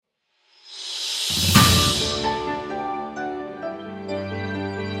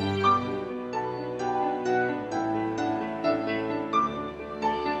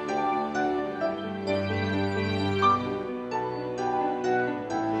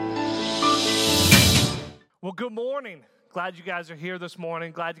Well, good morning. Glad you guys are here this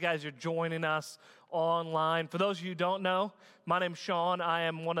morning. Glad you guys are joining us online. For those of you who don't know, my name's Sean. I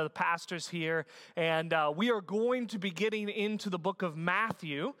am one of the pastors here, and we are going to be getting into the book of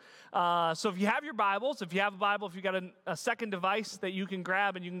Matthew. So if you have your Bibles, if you have a Bible, if you got a second device that you can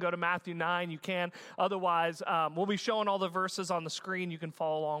grab and you can go to Matthew 9, you can. Otherwise, we'll be showing all the verses on the screen. You can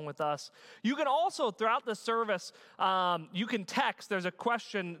follow along with us. You can also, throughout the service, you can text. There's a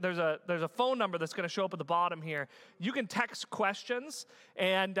question, there's a phone number that's going to show up at the bottom here. You can text questions,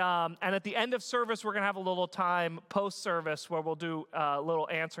 and at the end of service, we're going to have a little time post-service where we'll do a little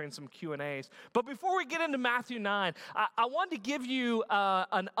answering some Q&As. But before we get into Matthew 9, I wanted to give you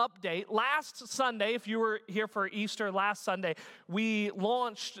an update. Last Sunday, if you were here for Easter last Sunday, we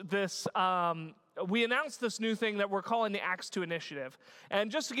launched this we announced this new thing that we're calling the Acts 2 Initiative. And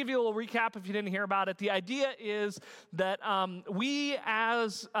just to give you a little recap if you didn't hear about it, the idea is that we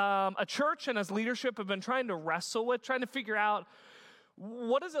as a church and as leadership have been trying to figure out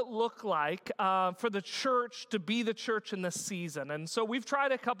what does it look like for the church to be the church in this season. And so we've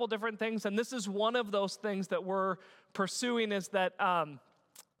tried a couple different things, and this is one of those things that we're pursuing is that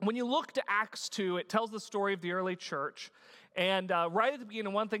when you look to Acts 2, it tells the story of the early church. And right at the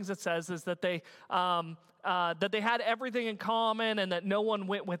beginning, one of the things it says is that they had everything in common and that no one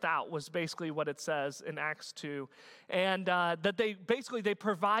went without was basically what it says in Acts 2. And that they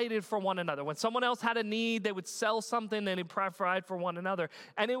provided for one another. When someone else had a need, they would sell something and they'd provide for one another.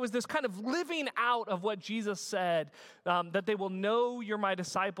 And it was this kind of living out of what Jesus said, that they will know you're my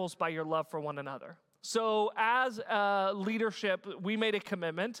disciples by your love for one another. So as leadership, we made a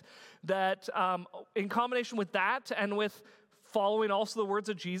commitment that in combination with that and with following also the words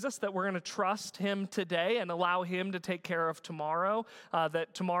of Jesus, that we're going to trust him today and allow him to take care of tomorrow,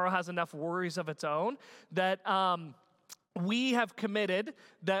 that tomorrow has enough worries of its own, that we have committed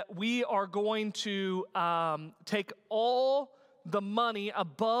that we are going to take all the money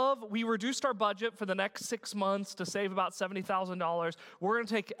above. We reduced our budget for the next 6 months to save about $70,000. We're going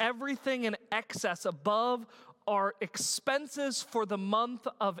to take everything in excess above our expenses for the month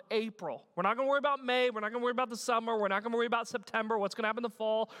of April. We're not going to worry about May. We're not going to worry about the summer. We're not going to worry about September, what's going to happen in the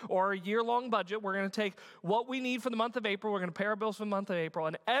fall, or a year-long budget. We're going to take what we need for the month of April. We're going to pay our bills for the month of April,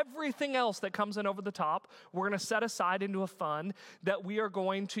 and everything else that comes in over the top, we're going to set aside into a fund that we are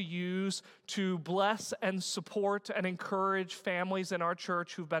going to use to bless and support and encourage families in our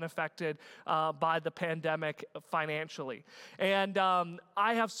church who've been affected by the pandemic financially. And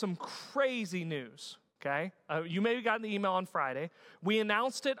I have some crazy news. Okay, you may have gotten the email on Friday. We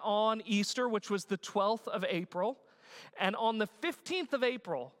announced it on Easter, which was the 12th of April. And on the 15th of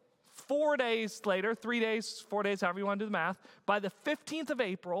April, 4 days later, 3 days, 4 days, however you want to do the math, by the 15th of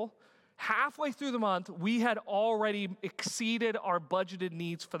April, halfway through the month, we had already exceeded our budgeted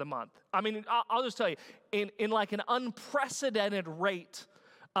needs for the month. I mean, I'll just tell you, in like an unprecedented rate,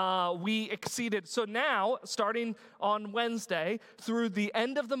 we exceeded. So now, starting on Wednesday through the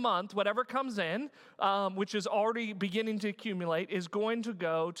end of the month, whatever comes in, which is already beginning to accumulate, is going to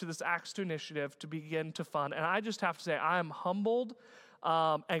go to this Acts 2 initiative to begin to fund. And I just have to say, I am humbled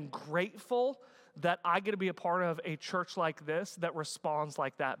and grateful that I get to be a part of a church like this that responds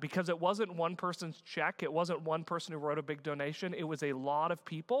like that, because it wasn't one person's check. It wasn't one person who wrote a big donation. It was a lot of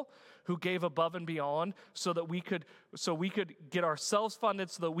people who gave above and beyond so we could get ourselves funded,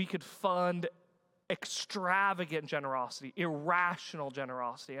 so that we could fund extravagant generosity, irrational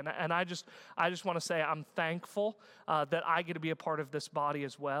generosity. And I just want to say I'm thankful that I get to be a part of this body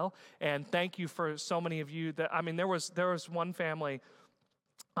as well. And thank you for so many of you that, I mean, there was one family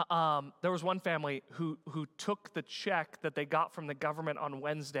who took the check that they got from the government on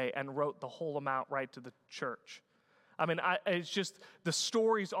Wednesday and wrote the whole amount right to the church. I mean, it's just the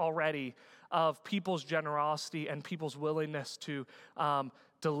stories already of people's generosity and people's willingness to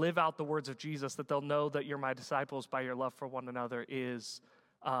live out the words of Jesus, that they'll know that you're my disciples by your love for one another, is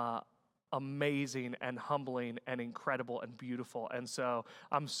amazing and humbling and incredible and beautiful. And so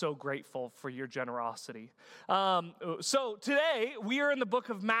I'm so grateful for your generosity. So today we are in the book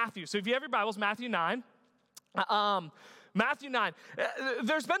of Matthew. So if you have your Bibles, Matthew 9. Matthew 9.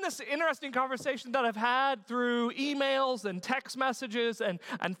 There's been this interesting conversation that I've had through emails and text messages and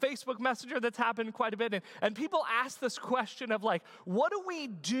Facebook Messenger that's happened quite a bit. And people ask this question of like, what do we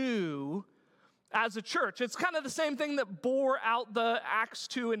do as a church? It's kind of the same thing that bore out the Acts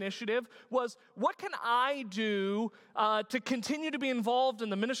 2 initiative, was what can I do to continue to be involved in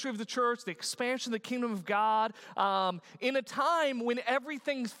the ministry of the church, the expansion of the kingdom of God, in a time when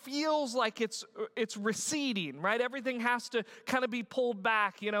everything feels like it's receding, right? Everything has to kind of be pulled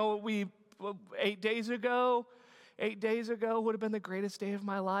back. You know, 8 days ago would have been the greatest day of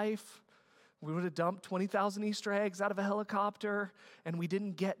my life. We would have dumped 20,000 Easter eggs out of a helicopter, and we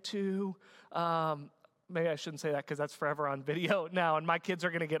didn't get to. Maybe I shouldn't say that because that's forever on video now, and my kids are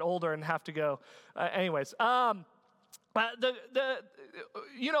going to get older and have to go. Anyways, there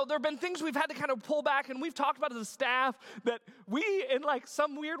have been things we've had to kind of pull back, and we've talked about as a staff that we, in like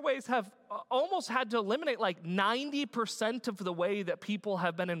some weird ways, have almost had to eliminate like 90% of the way that people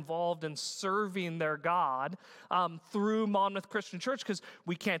have been involved in serving their God through Monmouth Christian Church, because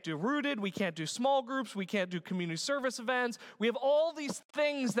we can't do Rooted, we can't do small groups, we can't do community service events. We have all these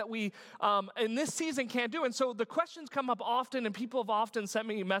things that we, in this season, can't do. And so the questions come up often, and people have often sent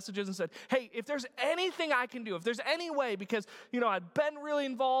me messages and said, hey, if there's anything I can do, if there's any way, because, I've been really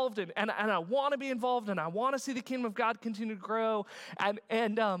involved, and I want to be involved, and I want to see the kingdom of God continue to grow,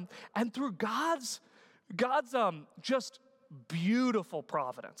 and through God's just beautiful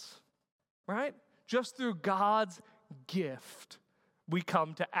providence, right? Just through God's gift, we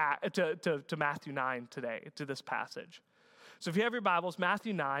come to Matthew 9 today, to this passage. So if you have your Bibles,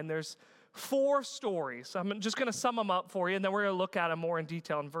 Matthew 9, there's 4 stories. I'm just going to sum them up for you, and then we're going to look at them more in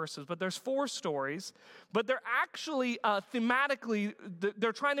detail in verses. But there's 4 stories, but they're actually thematically,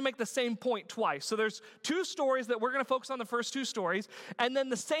 they're trying to make the same point twice. So there's 2 stories that we're going to focus on, the first 2 stories, and then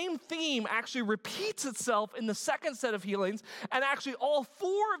the same theme actually repeats itself in the second set of healings, and actually all 4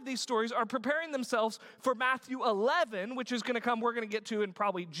 of these stories are preparing themselves for Matthew 11, which is going to come, we're going to get to in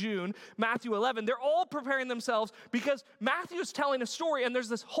probably June, Matthew 11. They're all preparing themselves because Matthew is telling a story, and there's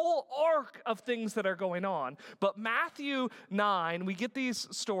this whole arc of things that are going on. But Matthew 9, we get these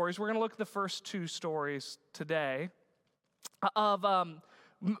stories. We're going to look at the first 2 stories today of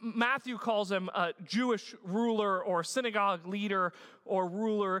Matthew calls him a Jewish ruler or synagogue leader or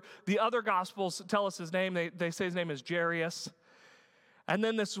ruler. The other Gospels tell us his name. They say his name is Jairus. And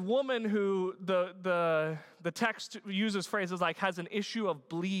then this woman who the text uses phrases like has an issue of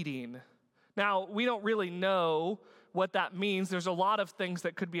bleeding. Now, we don't really know what that means. There's a lot of things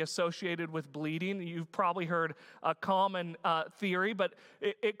that could be associated with bleeding. You've probably heard a common theory, but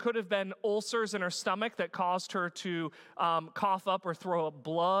it could have been ulcers in her stomach that caused her to cough up or throw up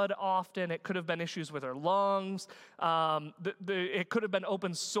blood often. It could have been issues with her lungs. It could have been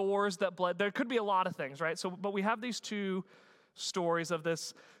open sores that bled. There could be a lot of things, right? So, but we have these 2 stories of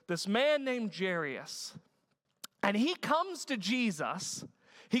this man named Jairus, and he comes to Jesus.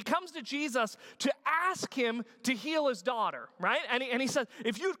 He comes to Jesus to ask him to heal his daughter, right? And he says,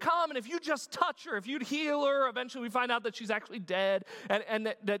 if you'd come and if you just touch her, if you'd heal her, eventually we find out that she's actually dead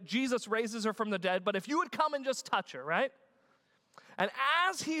and that Jesus raises her from the dead. But if you would come and just touch her, right? And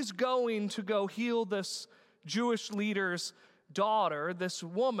as he's going to go heal this Jewish leader's daughter, this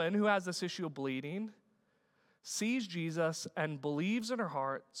woman who has this issue of bleeding, sees Jesus and believes in her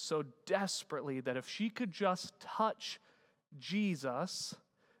heart so desperately that if she could just touch Jesus,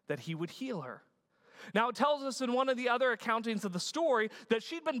 that he would heal her. Now, it tells us in one of the other accountings of the story that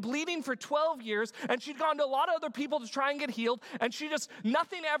she'd been bleeding for 12 years, and she'd gone to a lot of other people to try and get healed, and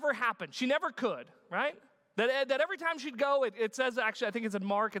nothing ever happened. She never could, right? That every time she'd go, it says, actually, I think it's in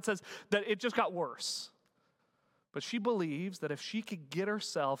Mark, it says that it just got worse. But she believes that if she could get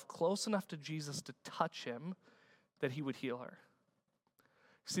herself close enough to Jesus to touch him, that he would heal her.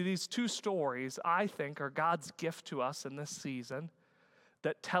 See, these 2 stories, I think, are God's gift to us in this season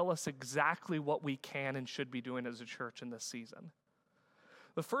that tell us exactly what we can and should be doing as a church in this season.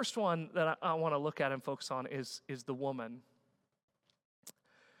 The first one that I want to look at and focus on is the woman.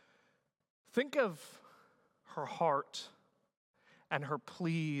 Think of her heart and her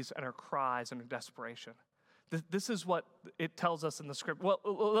pleas and her cries and her desperation. This is what it tells us in the script. Well,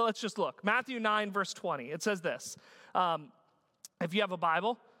 let's just look. Matthew 9, verse 20. It says this. If you have a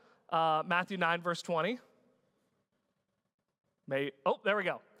Bible, Matthew 9, verse 20. There we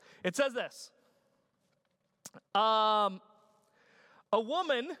go. It says this. A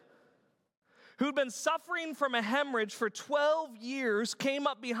woman who'd been suffering from a hemorrhage for 12 years came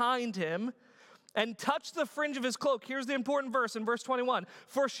up behind him and touched the fringe of his cloak. Here's the important verse in verse 21.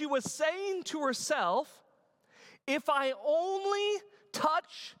 For she was saying to herself, if I only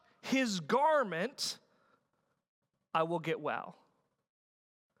touch his garment, I will get well.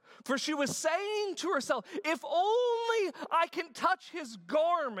 For she was saying to herself, if only I can touch his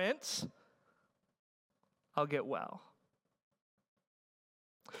garment, I'll get well.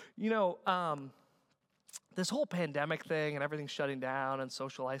 This whole pandemic thing and everything shutting down and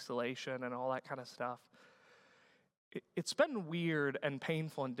social isolation and all that kind of stuff, it's been weird and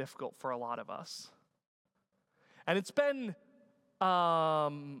painful and difficult for a lot of us. And it's been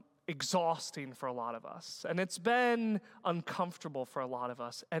exhausting for a lot of us. And it's been uncomfortable for a lot of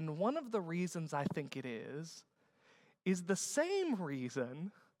us. And one of the reasons I think it is the same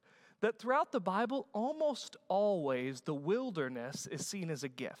reason that throughout the Bible, almost always the wilderness is seen as a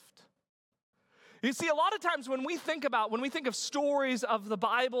gift. You see, a lot of times when we think of stories of the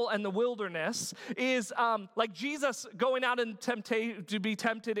Bible and the wilderness, is like Jesus going out to be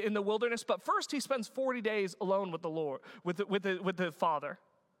tempted in the wilderness, but first he spends 40 days alone with the Lord, with the Father.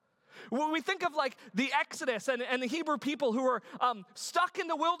 When we think of like the Exodus and the Hebrew people who are stuck in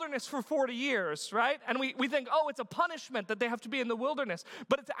the wilderness for 40 years, right? And we think, oh, it's a punishment that they have to be in the wilderness.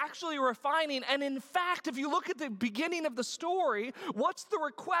 But it's actually refining. And in fact, if you look at the beginning of the story, what's the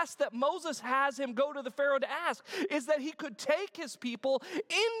request that Moses has him go to the Pharaoh to ask? Is that he could take his people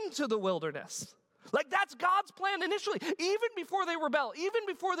into the wilderness. Like that's God's plan initially. Even before they rebel, even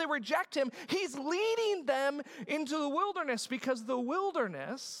before they reject him, he's leading them into the wilderness, because the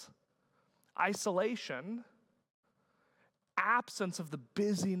wilderness, isolation, absence of the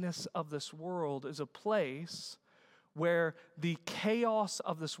busyness of this world, is a place where the chaos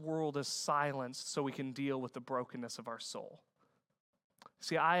of this world is silenced so we can deal with the brokenness of our soul.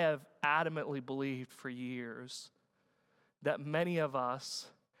 See, I have adamantly believed for years that many of us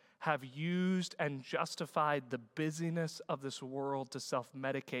have used and justified the busyness of this world to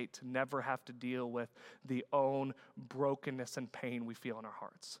self-medicate, to never have to deal with the own brokenness and pain we feel in our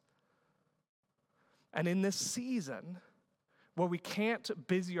hearts. And in this season, where we can't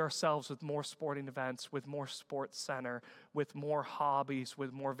busy ourselves with more sporting events, with more sports center, with more hobbies,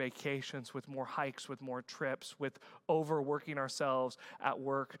 with more vacations, with more hikes, with more trips, with overworking ourselves at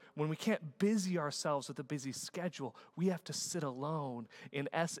work, when we can't busy ourselves with a busy schedule, we have to sit alone in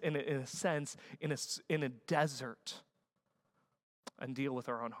a sense in a desert and deal with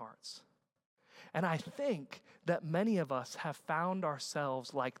our own hearts. And I think that many of us have found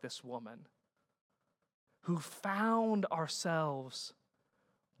ourselves like this woman, who found ourselves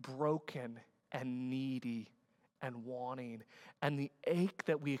broken and needy and wanting, and the ache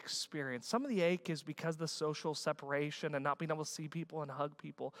that we experience. Some of the ache is because of the social separation and not being able to see people and hug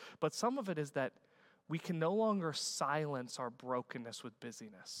people, but some of it is that we can no longer silence our brokenness with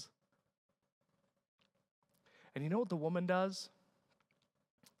busyness. And you know what the woman does?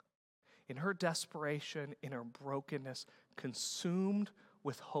 In her desperation, in her brokenness, consumed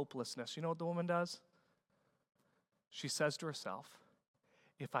with hopelessness, you know what the woman does? She says to herself,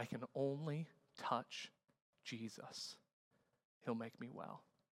 if I can only touch Jesus, he'll make me well.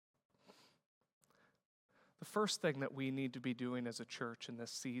 The first thing that we need to be doing as a church in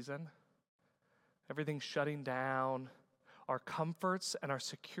this season, everything's shutting down, our comforts and our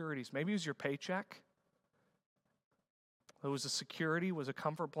securities. Maybe it was your paycheck. It was a security, was a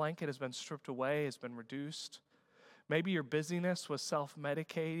comfort blanket, has been stripped away, has been reduced. Maybe your busyness was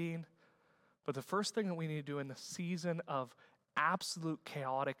self-medicating. But the first thing that we need to do in the season of absolute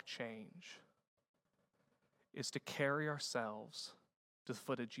chaotic change is to carry ourselves to the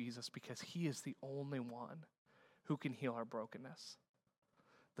foot of Jesus, because he is the only one who can heal our brokenness.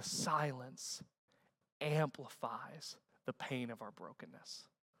 The silence amplifies the pain of our brokenness.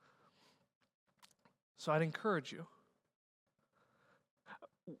 So I'd encourage you.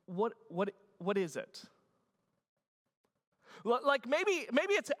 What is it? Like maybe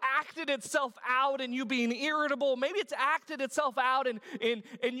it's acted itself out in you being irritable. Maybe it's acted itself out in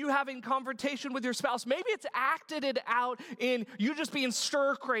you having confrontation with your spouse. Maybe it's acted it out in you just being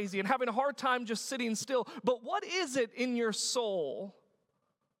stir crazy and having a hard time just sitting still. But what is it in your soul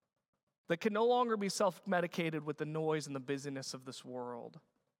that can no longer be self-medicated with the noise and the busyness of this world,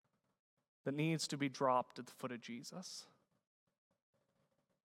 that needs to be dropped at the foot of Jesus?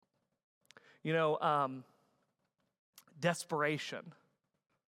 You know, Desperation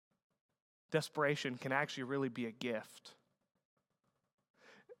can actually really be a gift.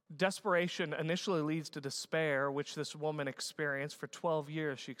 Desperation initially leads to despair, which this woman experienced. For 12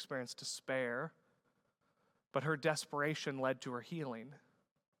 years, she experienced despair, but her desperation led to her healing.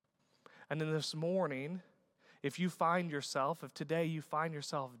 And then this morning, if today you find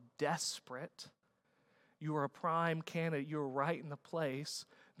yourself desperate, you are a prime candidate, you're right in the place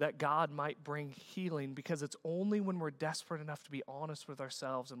that God might bring healing, because it's only when we're desperate enough to be honest with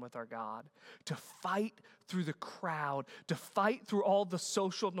ourselves and with our God, to fight through the crowd, to fight through all the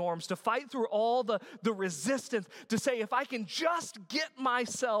social norms, to fight through all the resistance, to say, if I can just get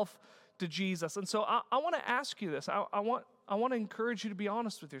myself to Jesus. And so I want to ask you this. I want to encourage you to be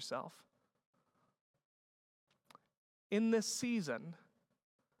honest with yourself. In this season,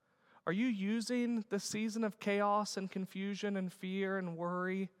 are you using the season of chaos and confusion and fear and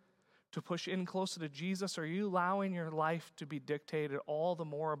worry to push in closer to Jesus? Or are you allowing your life to be dictated all the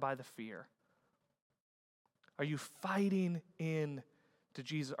more by the fear? Are you fighting in to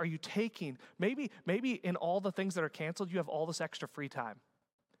Jesus? Are you taking, maybe in all the things that are canceled, you have all this extra free time.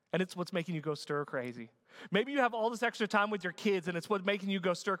 and it's what's making you go stir crazy. Maybe you have all this extra time with your kids and it's what's making you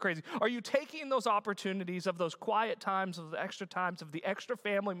go stir crazy. Are you taking those opportunities of those quiet times, of the extra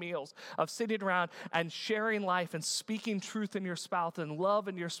family meals, of sitting around and sharing life and speaking truth in your spouse and love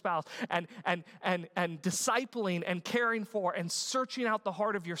in your spouse and discipling and caring for and searching out the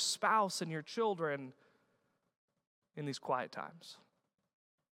heart of your spouse and your children in these quiet times?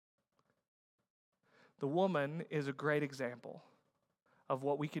 The woman is a great example of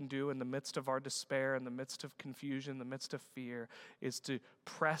what we can do in the midst of our despair, in the midst of confusion, in the midst of fear, is to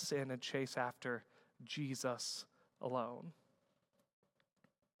press in and chase after Jesus alone.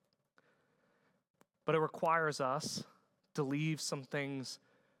 But it requires us to leave some things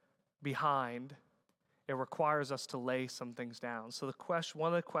behind. It requires us to lay some things down. So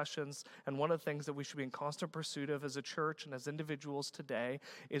one of the questions and one of the things that we should be in constant pursuit of as a church and as individuals today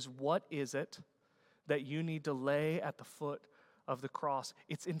is, what is it that you need to lay at the foot of the cross?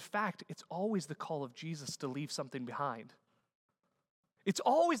 It's always the call of Jesus to leave something behind. It's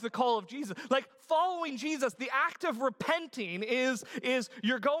always the call of Jesus. Like following Jesus, the act of repenting is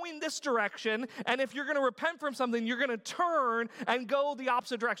you're going this direction, and if you're going to repent from something, you're going to turn and go the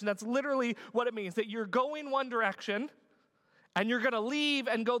opposite direction. That's literally what it means, that you're going one direction, and you're going to leave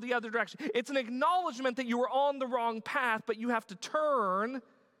and go the other direction. It's an acknowledgement that you were on the wrong path, but you have to turn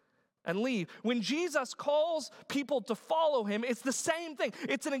and leave. When Jesus calls people to follow him, it's the same thing.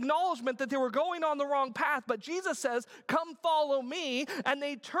 It's an acknowledgement that they were going on the wrong path, but Jesus says, come follow me, and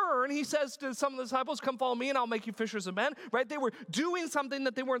they turn. He says to some of the disciples, come follow me and I'll make you fishers of men, right? They were doing something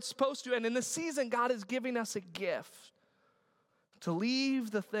that they weren't supposed to, and in this season, God is giving us a gift to leave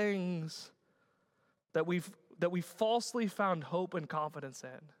the things that we've falsely found hope and confidence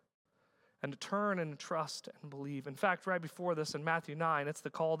in, and to turn and trust and believe. In fact, right before this in Matthew 9, it's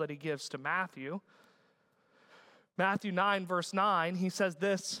the call that he gives to Matthew. Matthew 9, verse 9, he says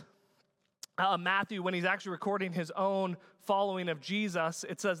this. Matthew, when he's actually recording his own following of Jesus,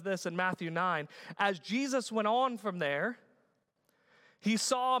 it says this in Matthew 9. As Jesus went on from there, he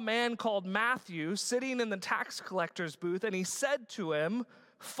saw a man called Matthew sitting in the tax collector's booth, and he said to him,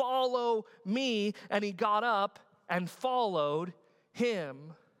 follow me. And he got up and followed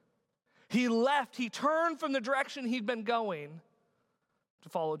him. He turned from the direction he'd been going to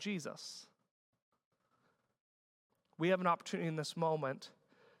follow Jesus. We have an opportunity in this moment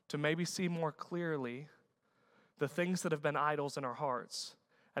to maybe see more clearly the things that have been idols in our hearts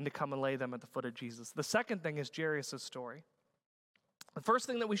and to come and lay them at the foot of Jesus. The second thing is Jairus' story. The first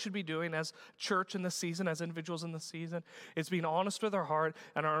thing that we should be doing as church in this season, as individuals in this season, is being honest with our heart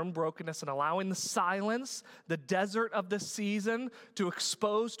and our own brokenness and allowing the silence, the desert of this season, to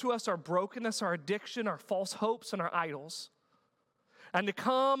expose to us our brokenness, our addiction, our false hopes, and our idols. And to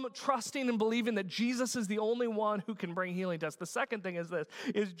come trusting and believing that Jesus is the only one who can bring healing to us. The second thing is this,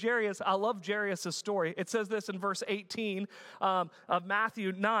 is Jairus. I love Jairus' story. It says this in verse 18 of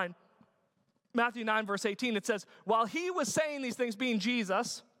Matthew 9. Matthew 9, verse 18, it says, while he was saying these things, being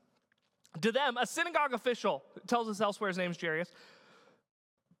Jesus, to them, a synagogue official, it tells us elsewhere his name is Jairus,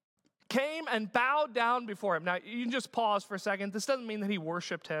 came and bowed down before him. Now, you can just pause for a second. This doesn't mean that he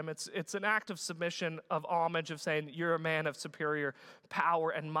worshiped him. It's an act of submission, of homage, of saying, you're a man of superior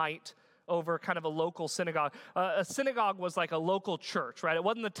power and might over kind of a local synagogue. A synagogue was like a local church, right? It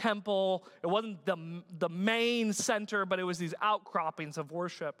wasn't the temple. It wasn't the main center, but it was these outcroppings of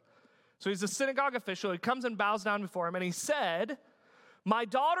worship. So he's a synagogue official. He comes and bows down before him, and he said, my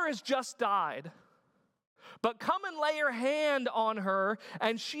daughter has just died, but come and lay your hand on her,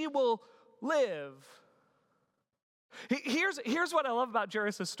 and she will live. Here's what I love about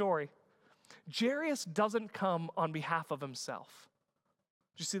Jairus' story. Jairus doesn't come on behalf of himself.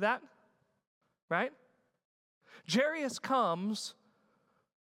 Did you see that? Right? Jairus comes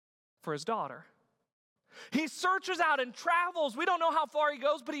for his daughter. He searches out and travels. We don't know how far he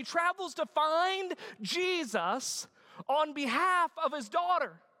goes, but he travels to find Jesus on behalf of his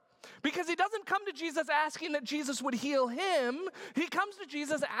daughter. Because he doesn't come to Jesus asking that Jesus would heal him. He comes to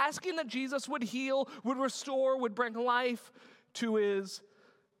Jesus asking that Jesus would heal, would restore, would bring life to his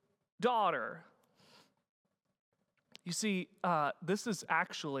daughter. You see, this is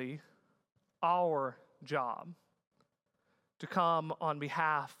actually our job, to come on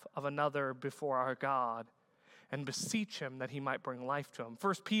behalf of another before our God and beseech him that he might bring life to him.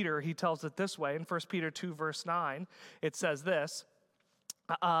 1 Peter, he tells it this way. In 1 Peter 2, verse 9, it says this.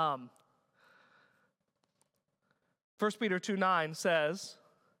 1 Peter 2:9 says,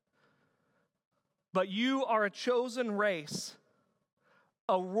 but you are a chosen race,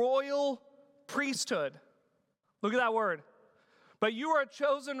 a royal priesthood. Look at that word. But you are a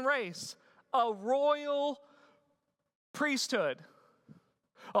chosen race, a royal priesthood,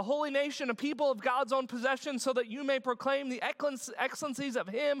 a holy nation, a people of God's own possession, so that you may proclaim the excellencies of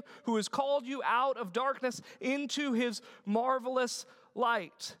him who has called you out of darkness into his marvelous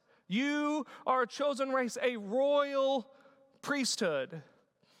light. You are a chosen race, a royal priesthood.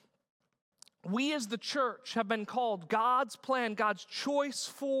 We as the church have been called. God's plan, God's choice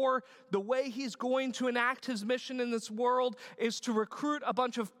for the way he's going to enact his mission in this world is to recruit a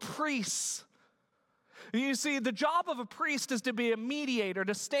bunch of priests. You see, the job of a priest is to be a mediator,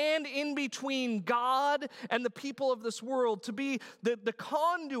 to stand in between God and the people of this world, to be the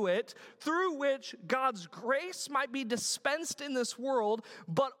conduit through which God's grace might be dispensed in this world,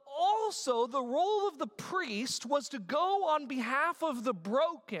 but also the role of the priest was to go on behalf of the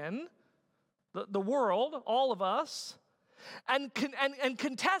broken, the world, all of us, and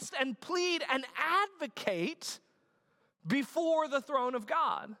contest and plead and advocate before the throne of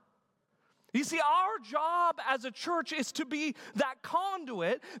God. You see, our job as a church is to be that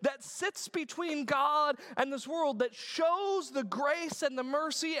conduit that sits between God and this world, that shows the grace and the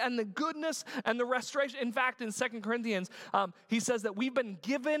mercy and the goodness and the restoration. In fact, in 2 Corinthians, he says that we've been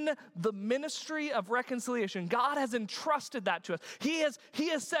given the ministry of reconciliation. God has entrusted that to us. He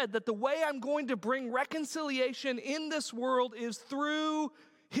has said that the way I'm going to bring reconciliation in this world is through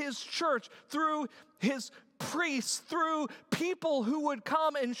his church, through his priests, through people who would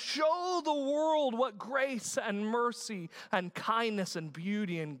come and show the world what grace and mercy and kindness and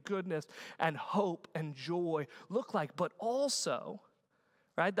beauty and goodness and hope and joy look like. But also,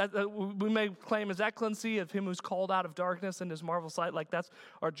 right, that we may claim his excellency of him who's called out of darkness and his marvelous light, like that's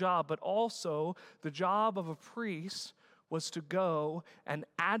our job. But also, the job of a priest was to go and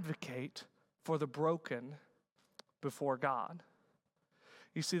advocate for the broken before God.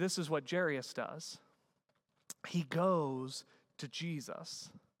 You see, this is what Jairus does. He goes to Jesus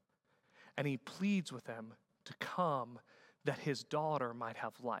and he pleads with him to come that his daughter might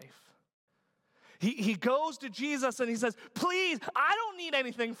have life. He goes to Jesus and he says, please, I don't need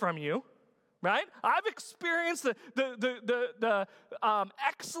anything from you, right? I've experienced the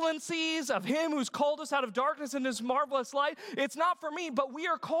excellencies of him who's called us out of darkness in his marvelous light. It's not for me, but we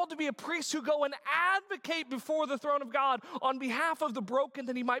are called to be a priest who go and advocate before the throne of God on behalf of the broken,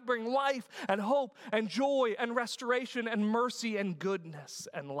 that he might bring life and hope and joy and restoration and mercy and goodness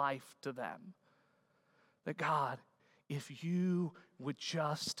and life to them. That God, if you would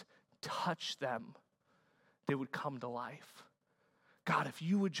just touch them, they would come to life. God, if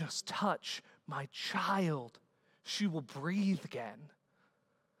you would just touch my child, she will breathe again.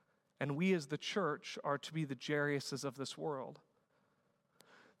 And we as the church are to be the Jairuses of this world.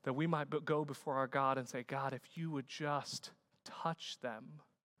 That we might go before our God and say, God, if you would just touch them,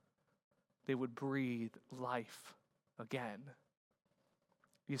 they would breathe life again.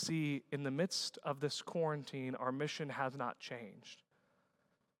 You see, in the midst of this quarantine, our mission has not changed.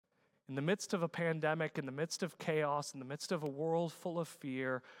 In the midst of a pandemic, in the midst of chaos, in the midst of a world full of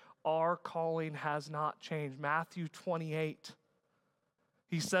fear, our calling has not changed. Matthew 28,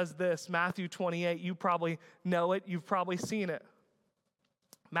 he says this, Matthew 28, you probably know it, you've probably seen it.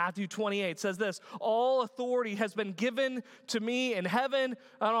 Matthew 28 says this, all authority has been given to me in heaven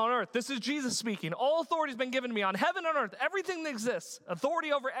and on earth. This is Jesus speaking. All authority has been given to me on heaven and earth, everything that exists,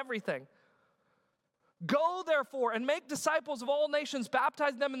 authority over everything. Go, therefore, and make disciples of all nations,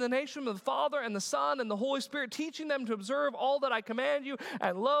 baptizing them in the name of the Father and the Son and the Holy Spirit, teaching them to observe all that I command you.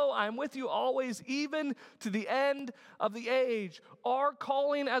 And lo, I am with you always, even to the end of the age. Our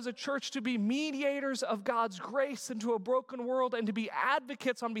calling as a church to be mediators of God's grace into a broken world and to be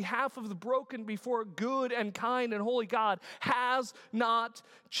advocates on behalf of the broken before good and kind and holy God has not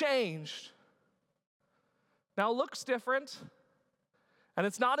changed. Now, it looks different. And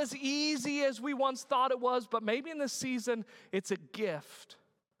it's not as easy as we once thought it was, but maybe in this season, it's a gift.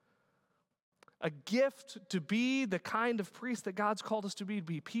 A gift to be the kind of priest that God's called us to be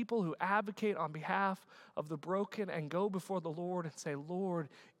people who advocate on behalf of the broken and go before the Lord and say, Lord,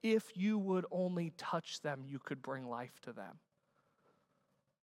 if you would only touch them, you could bring life to them.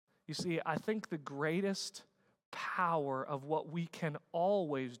 You see, I think the greatest power of what we can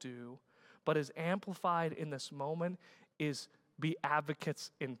always do, but is amplified in this moment, is be advocates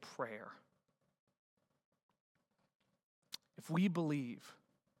in prayer. If we believe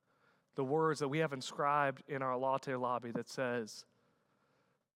the words that we have inscribed in our latte lobby that says,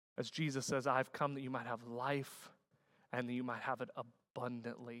 as Jesus says, I've come that you might have life and that you might have it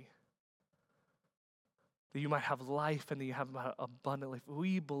abundantly. that you might have life and that you have abundant life. If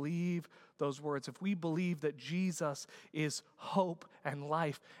we believe those words, if we believe that Jesus is hope and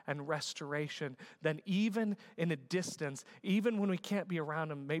life and restoration, then even in a distance, even when we can't be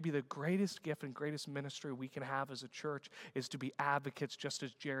around him, maybe the greatest gift and greatest ministry we can have as a church is to be advocates just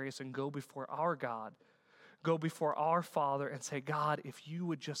as Jairus and go before our God, go before our Father and say, God, if you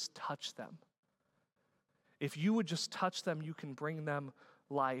would just touch them, if you would just touch them, you can bring them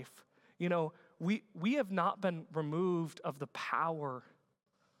life. You know, we have not been removed of the power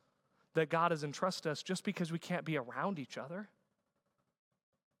that God has entrusted us just because we can't be around each other.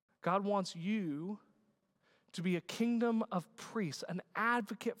 God wants you to be a kingdom of priests, an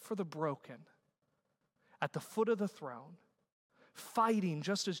advocate for the broken at the foot of the throne, fighting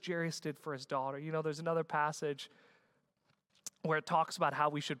just as Jairus did for his daughter. You know, there's another passage where it talks about how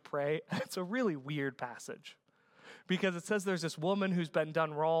we should pray. It's a really weird passage because it says there's this woman who's been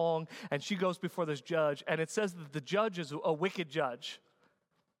done wrong and she goes before this judge, and it says that the judge is a wicked judge,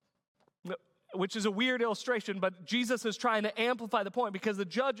 which is a weird illustration, but Jesus is trying to amplify the point because the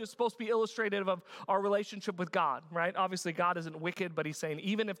judge is supposed to be illustrative of our relationship with God, right? Obviously, God isn't wicked, but he's saying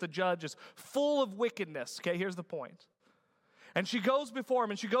even if the judge is full of wickedness, okay, here's the point. And she goes before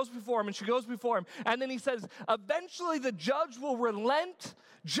him, and she goes before him, and she goes before him. And then he says, eventually the judge will relent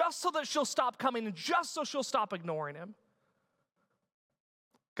just so that she'll stop coming and just so she'll stop ignoring him.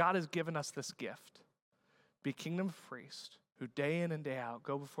 God has given us this gift. Be a kingdom priest who day in and day out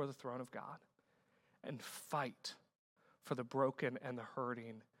go before the throne of God and fight for the broken and the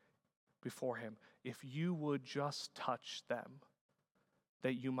hurting before him. If you would just touch them,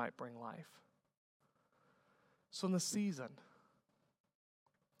 that you might bring life. So in the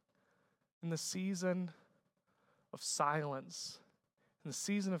season of silence, in the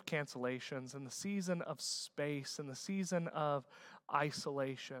season of cancellations, in the season of space, in the season of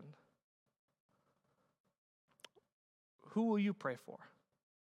isolation, who will you pray for?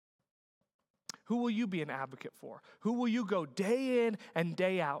 Who will you be an advocate for? Who will you go day in and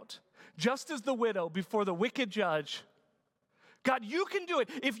day out? Just as the widow before the wicked judge, God, you can do it.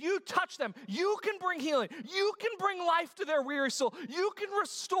 If you touch them, you can bring healing. You can bring life to their weary soul. You can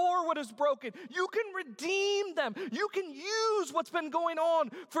restore what is broken. You can redeem them. You can use what's been going on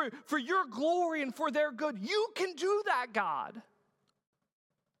for your glory and for their good. You can do that, God.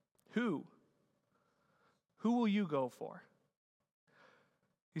 Who? Who will you go for?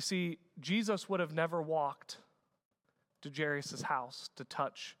 You see, Jesus would have never walked to Jairus' house to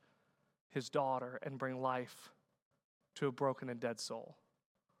touch his daughter and bring life to a broken and dead soul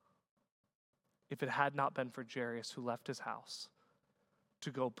if it had not been for Jairus, who left his house to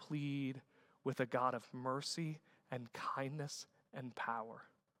go plead with a God of mercy and kindness and power.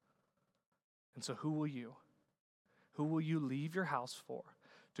 And so who will you leave your house for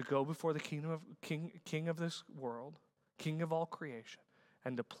to go before the king of this world, king of all creation,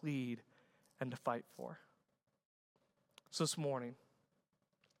 and to plead and to fight for? So this morning,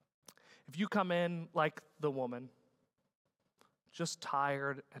 if you come in like the woman, just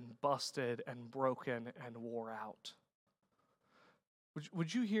tired and busted and broken and wore out,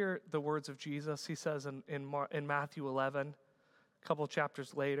 would you hear the words of Jesus? He says in Matthew 11, a couple of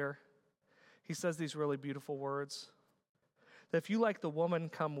chapters later, he says these really beautiful words. That if you, like the woman,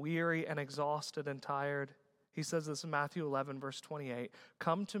 come weary and exhausted and tired, he says this in Matthew 11, verse 28,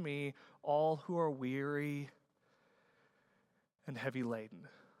 come to me, all who are weary and heavy laden.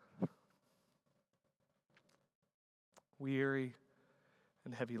 Weary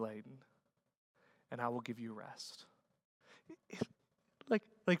and heavy laden, and I will give you rest.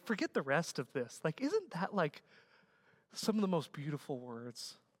 Like forget the rest of this. Like, isn't that like some of the most beautiful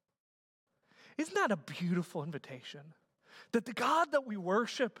words? Isn't that a beautiful invitation? That the God that we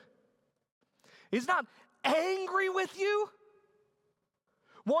worship is not angry with you,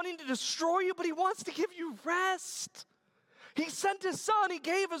 wanting to destroy you, but he wants to give you rest. He sent his son. He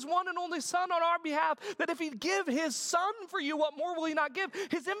gave his one and only son on our behalf, that if he'd give his son for you, what more will he not give?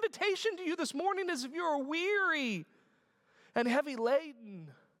 His invitation to you this morning is, if you are weary and heavy laden,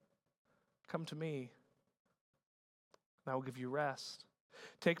 come to me, and I will give you rest.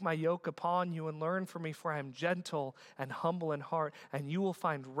 Take my yoke upon you and learn from me, for I am gentle and humble in heart, and you will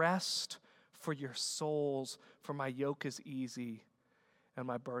find rest for your souls, for my yoke is easy and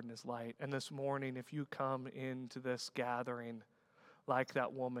my burden is light. And this morning, if you come into this gathering like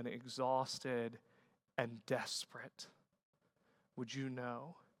that woman, exhausted and desperate, would you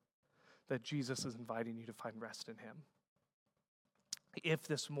know that Jesus is inviting you to find rest in him? If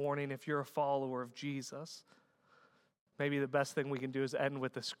this morning, if you're a follower of Jesus, maybe the best thing we can do is end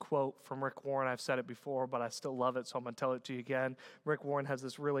with this quote from Rick Warren. I've said it before, but I still love it, so I'm going to tell it to you again. Rick Warren has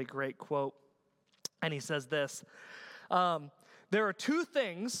this really great quote. And he says this, there are two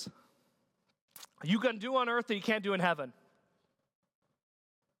things you can do on earth that you can't do in heaven.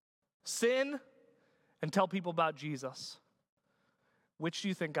 Sin and tell people about Jesus. Which do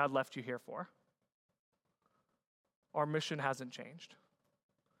you think God left you here for? Our mission hasn't changed.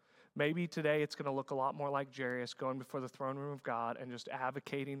 Maybe today it's going to look a lot more like Jairus going before the throne room of God and just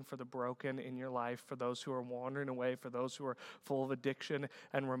advocating for the broken in your life, for those who are wandering away, for those who are full of addiction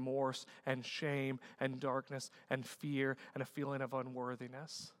and remorse and shame and darkness and fear and a feeling of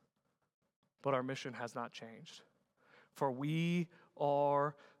unworthiness. But our mission has not changed. For we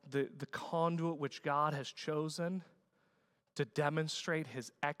are the conduit which God has chosen to demonstrate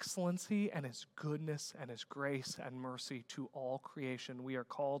his excellency and his goodness and his grace and mercy to all creation. We are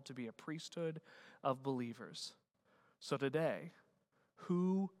called to be a priesthood of believers. So today,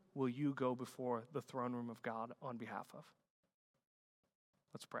 who will you go before the throne room of God on behalf of?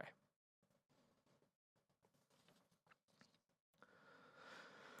 Let's pray.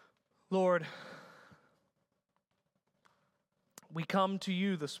 Lord, we come to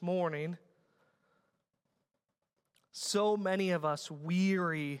you this morning, so many of us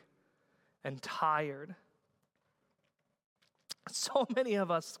weary and tired. So many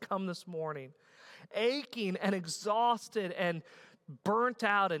of us come this morning aching and exhausted and burnt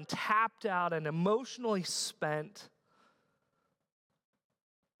out and tapped out and emotionally spent.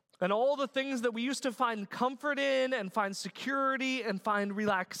 And all the things that we used to find comfort in and find security and find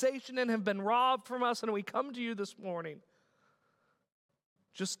relaxation in have been robbed from us. And we come to you this morning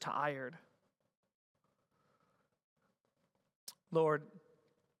just tired. Lord,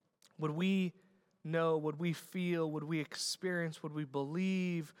 would we know, would we feel, would we experience, would we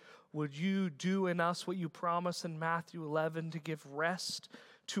believe, would you do in us what you promise in Matthew 11 to give rest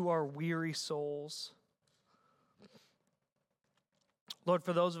to our weary souls? Lord,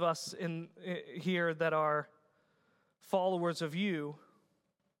 for those of us here that are followers of you,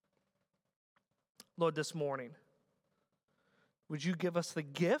 Lord, this morning, would you give us the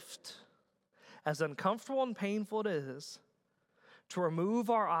gift, as uncomfortable and painful it is, to remove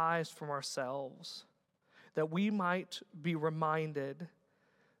our eyes from ourselves, that we might be reminded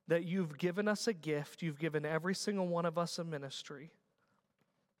that you've given us a gift, you've given every single one of us a ministry,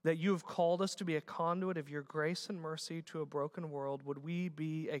 that you have called us to be a conduit of your grace and mercy to a broken world. Would we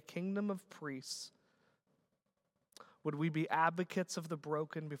be a kingdom of priests? Would we be advocates of the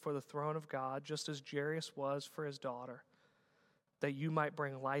broken before the throne of God, just as Jairus was for his daughter, that you might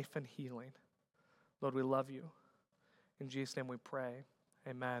bring life and healing? Lord, we love you. In Jesus' name we pray.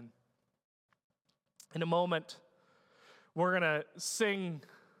 Amen. In a moment, we're going to sing,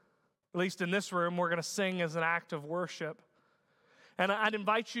 at least in this room, we're going to sing as an act of worship. And I'd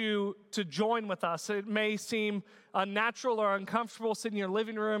invite you to join with us. It may seem unnatural or uncomfortable sitting in your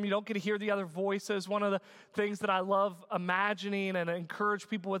living room. You don't get to hear the other voices. One of the things that I love imagining and encourage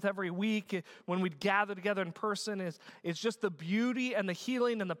people with every week when we gather together in person is just the beauty and the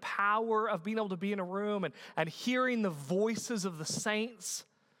healing and the power of being able to be in a room and hearing the voices of the saints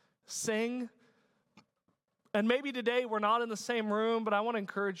sing. And maybe today we're not in the same room, but I want to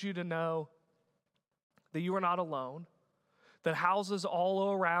encourage you to know that you are not alone. That houses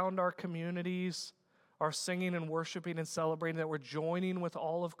all around our communities are singing and worshiping and celebrating, that we're joining with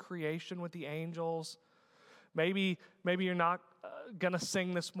all of creation, with the angels. Maybe you're not going to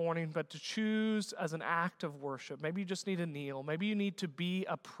sing this morning, but to choose as an act of worship. Maybe you just need to kneel. Maybe you need to be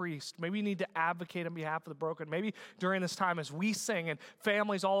a priest. Maybe you need to advocate on behalf of the broken. Maybe during this time as we sing and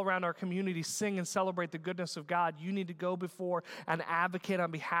families all around our community sing and celebrate the goodness of God, you need to go before and advocate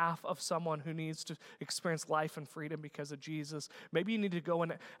on behalf of someone who needs to experience life and freedom because of Jesus. Maybe you need to go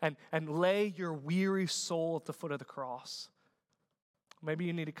in and lay your weary soul at the foot of the cross. Maybe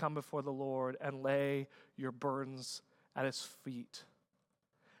you need to come before the Lord and lay your burdens at his feet.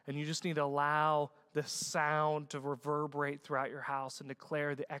 And you just need to allow this sound to reverberate throughout your house and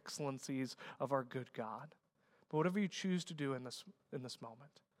declare the excellencies of our good God. But whatever you choose to do in this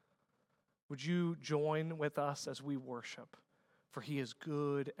moment, would you join with us as we worship? For he is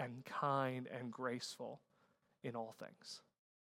good and kind and graceful in all things.